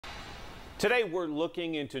Today, we're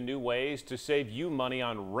looking into new ways to save you money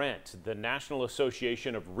on rent. The National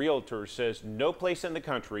Association of Realtors says no place in the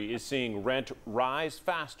country is seeing rent rise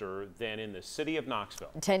faster than in the city of Knoxville.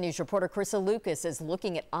 10 News reporter Krista Lucas is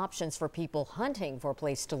looking at options for people hunting for a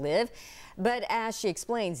place to live. But as she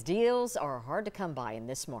explains, deals are hard to come by in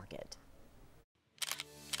this market.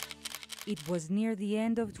 It was near the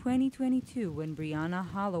end of 2022 when Brianna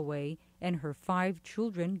Holloway and her 5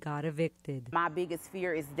 children got evicted. My biggest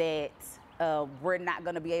fear is that we're not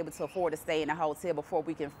going to be able to afford to stay in a hotel before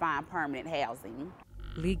we can find permanent housing.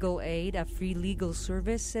 Legal Aid, a free legal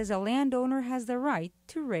service, says a landowner has the right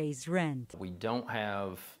to raise rent. We don't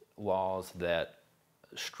have laws that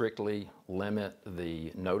strictly limit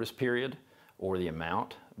the notice period or the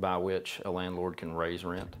amount by which a landlord can raise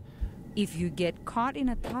rent. If you get caught in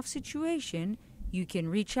a tough situation, you can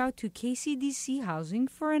reach out to KCDC Housing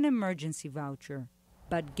for an emergency voucher.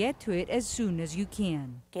 But get to it as soon as you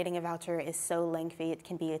can. Getting a voucher is so lengthy. It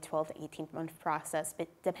can be a 12 to 18-month process, but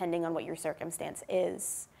depending on what your circumstance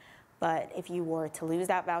is. But if you were to lose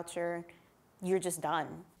that voucher, you're just done.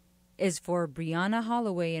 As for Brianna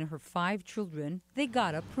Holloway and her 5 children, they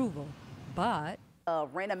got approval. But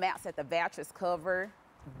rent amounts that the vouchers cover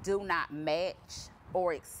do not match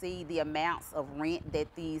or exceed the amounts of rent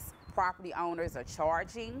that these property owners are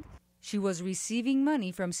charging. She was receiving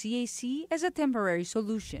money from CAC as a temporary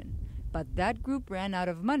solution, but that group ran out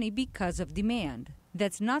of money because of demand.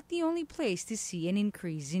 That's not the only place to see an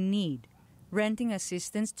increase in need. Renting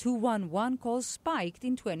assistance 211 calls spiked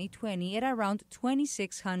in 2020 at around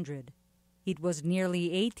 2,600. It was nearly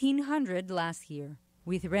 1,800 last year.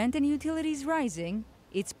 With rent and utilities rising,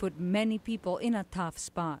 it's put many people in a tough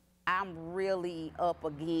spot. I'm really up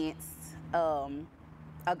against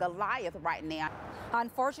a Goliath right now.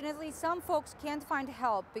 Unfortunately, some folks can't find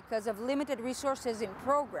help because of limited resources and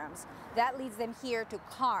programs. That leads them here to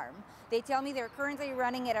CARM. They tell me they're currently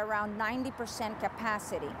running at around 90%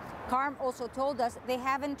 capacity. CARM also told us they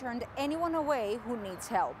haven't turned anyone away who needs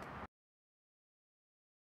help.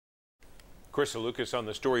 Krista Lucas on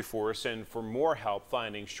the story for us, and for more help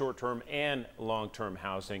finding short-term and long-term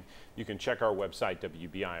housing, you can check our website,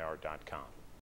 WBIR.com.